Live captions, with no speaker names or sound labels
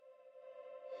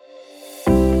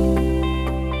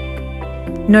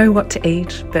Know what to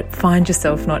eat, but find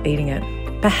yourself not eating it.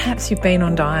 Perhaps you've been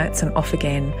on diets and off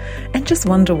again and just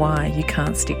wonder why you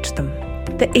can't stick to them.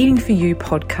 The Eating For You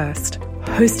podcast,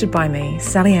 hosted by me,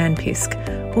 Sally Ann Pisk,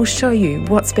 will show you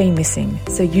what's been missing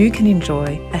so you can enjoy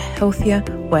a healthier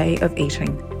way of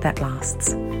eating that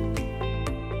lasts.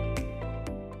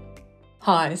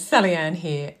 Hi, Sally Ann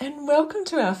here, and welcome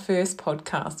to our first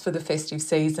podcast for the festive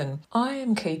season. I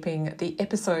am keeping the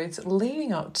episodes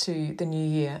leading up to the new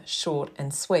year short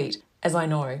and sweet, as I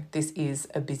know this is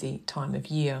a busy time of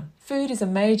year. Food is a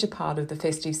major part of the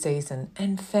festive season,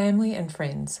 and family and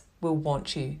friends will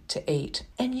want you to eat.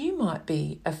 And you might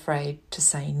be afraid to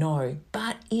say no,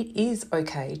 but it is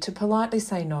okay to politely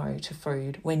say no to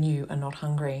food when you are not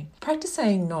hungry. Practice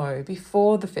saying no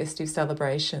before the festive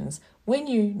celebrations when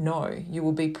you know you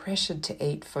will be pressured to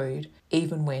eat food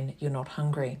even when you're not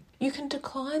hungry. You can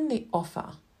decline the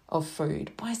offer of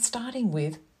food by starting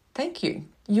with thank you.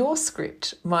 Your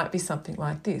script might be something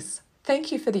like this: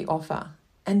 thank you for the offer,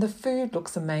 and the food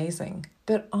looks amazing,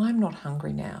 but I'm not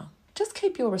hungry now. Just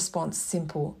keep your response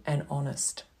simple and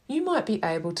honest. You might be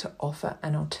able to offer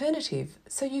an alternative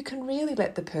so you can really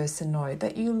let the person know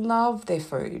that you love their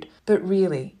food, but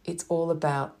really it's all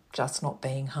about just not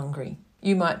being hungry.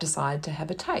 You might decide to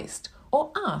have a taste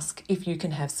or ask if you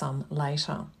can have some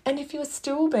later. And if you're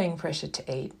still being pressured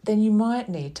to eat, then you might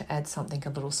need to add something a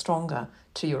little stronger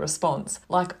to your response,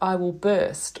 like I will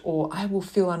burst or I will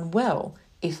feel unwell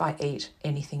if I eat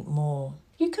anything more.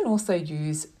 You can also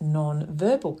use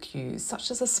non-verbal cues such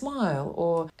as a smile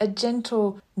or a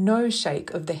gentle no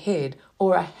shake of the head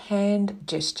or a hand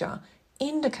gesture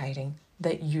indicating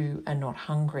that you are not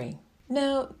hungry.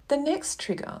 Now, the next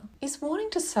trigger is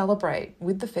wanting to celebrate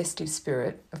with the festive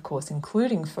spirit, of course,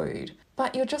 including food,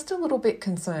 but you're just a little bit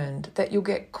concerned that you'll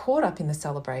get caught up in the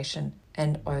celebration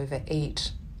and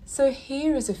overeat. So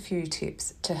here is a few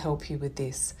tips to help you with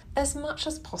this. As much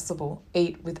as possible,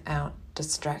 eat without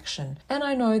distraction. And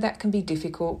I know that can be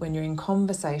difficult when you're in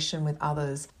conversation with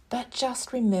others, but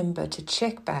just remember to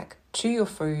check back to your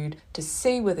food to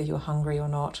see whether you're hungry or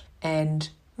not, and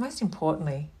most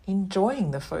importantly,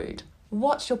 enjoying the food.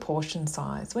 Watch your portion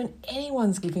size. When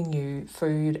anyone's giving you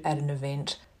food at an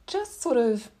event, just sort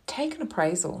of take an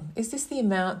appraisal. Is this the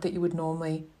amount that you would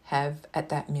normally have at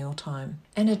that mealtime?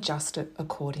 And adjust it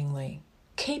accordingly.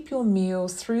 Keep your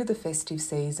meals through the festive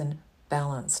season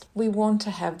balanced. We want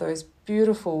to have those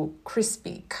beautiful,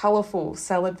 crispy, colourful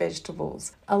salad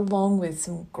vegetables along with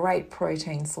some great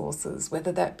protein sources,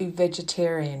 whether that be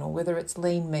vegetarian or whether it's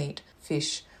lean meat,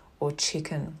 fish or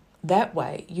chicken. That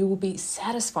way you will be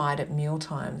satisfied at meal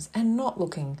times and not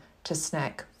looking to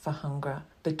snack for hunger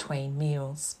between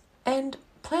meals. And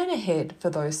plan ahead for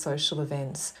those social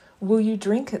events. Will you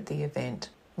drink at the event?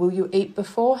 Will you eat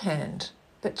beforehand?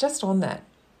 But just on that,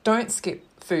 don't skip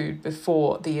food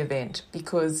before the event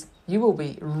because you will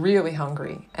be really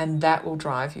hungry and that will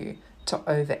drive you to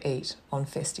overeat on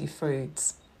festive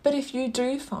foods. But if you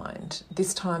do find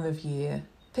this time of year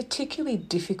particularly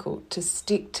difficult to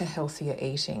stick to healthier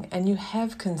eating and you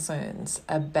have concerns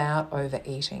about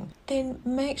overeating, then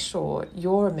make sure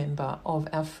you're a member of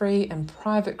our free and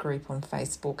private group on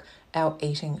Facebook, our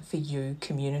Eating For You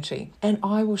community. And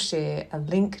I will share a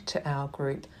link to our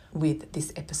group with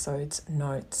this episode's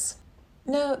notes.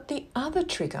 Now, the other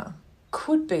trigger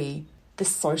could be the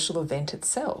social event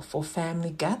itself or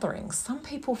family gatherings. Some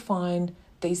people find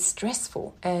these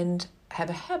stressful and have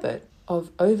a habit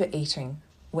of overeating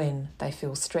when they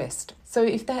feel stressed. So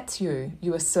if that's you,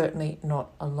 you are certainly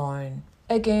not alone.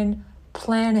 Again,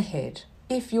 plan ahead.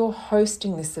 If you're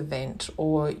hosting this event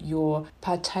or you're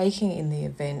partaking in the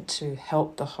event to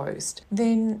help the host,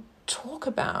 then talk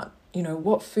about,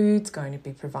 what food's going to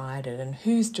be provided and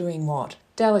who's doing what.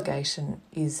 Delegation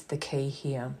is the key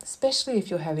here, especially if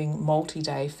you're having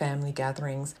multi-day family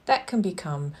gatherings. That can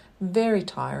become very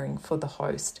tiring for the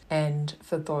host and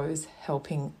for those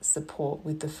helping support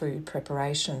with the food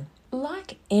preparation.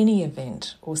 Like any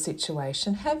event or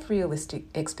situation, have realistic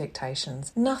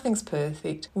expectations. Nothing's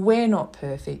perfect. We're not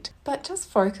perfect, but just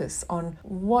focus on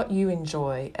what you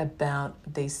enjoy about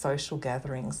these social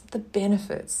gatherings, the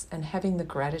benefits, and having the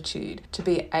gratitude to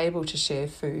be able to share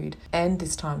food and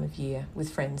this time of year with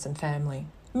friends and family.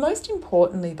 Most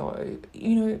importantly though,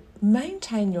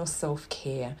 maintain your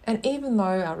self-care. And even though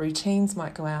our routines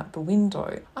might go out the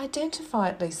window, identify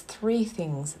at least 3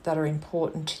 things that are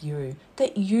important to you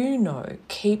that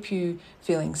keep you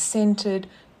feeling centered,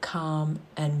 calm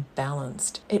and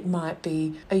balanced. It might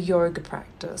be a yoga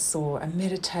practice or a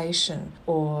meditation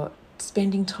or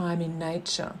spending time in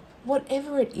nature.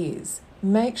 Whatever it is,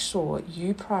 make sure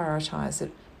you prioritize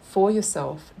it for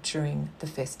yourself during the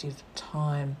festive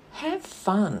time. Have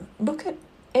fun. Look at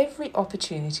every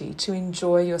opportunity to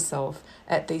enjoy yourself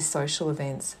at these social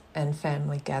events and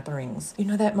family gatherings.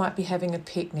 That might be having a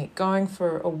picnic, going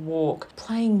for a walk,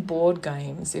 playing board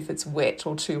games if it's wet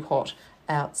or too hot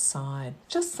outside.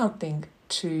 Just something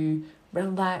to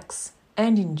relax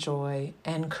and enjoy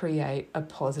and create a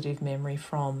positive memory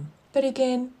from. But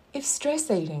again, if stress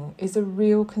eating is a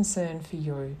real concern for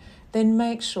you, then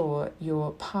make sure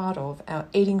you're part of our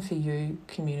Eating For You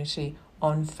community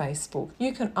on Facebook.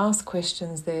 You can ask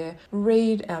questions there,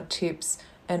 read our tips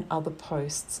and other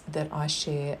posts that I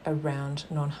share around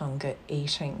non-hunger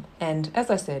eating. And as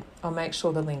I said, I'll make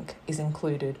sure the link is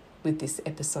included with this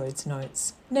episode's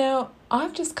notes. Now,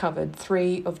 I've just covered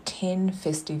 3 of 10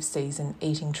 festive season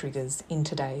eating triggers in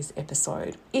today's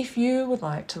episode. If you would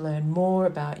like to learn more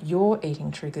about your eating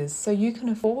triggers so you can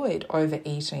avoid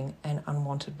overeating and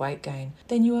unwanted weight gain,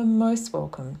 then you are most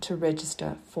welcome to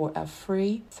register for our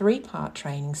free 3-part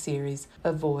training series,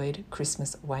 Avoid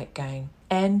Christmas Weight Gain.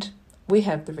 And we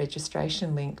have the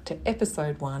registration link to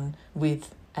episode 1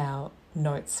 with our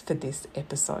notes for this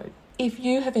episode. If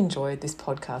you have enjoyed this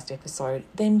podcast episode,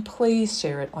 then please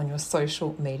share it on your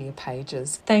social media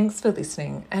pages. Thanks for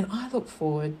listening, and I look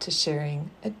forward to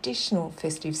sharing additional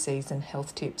festive season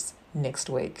health tips next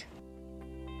week.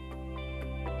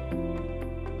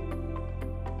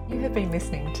 You have been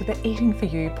listening to the Eating For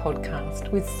You podcast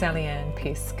with Sally-Ann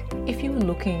Pisk. If you are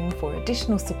looking for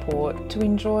additional support to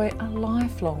enjoy a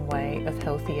lifelong way of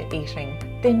healthier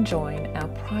eating, then join our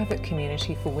private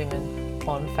community for women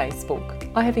on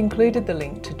Facebook. I have included the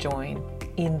link to join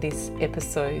in this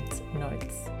episode's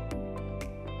notes.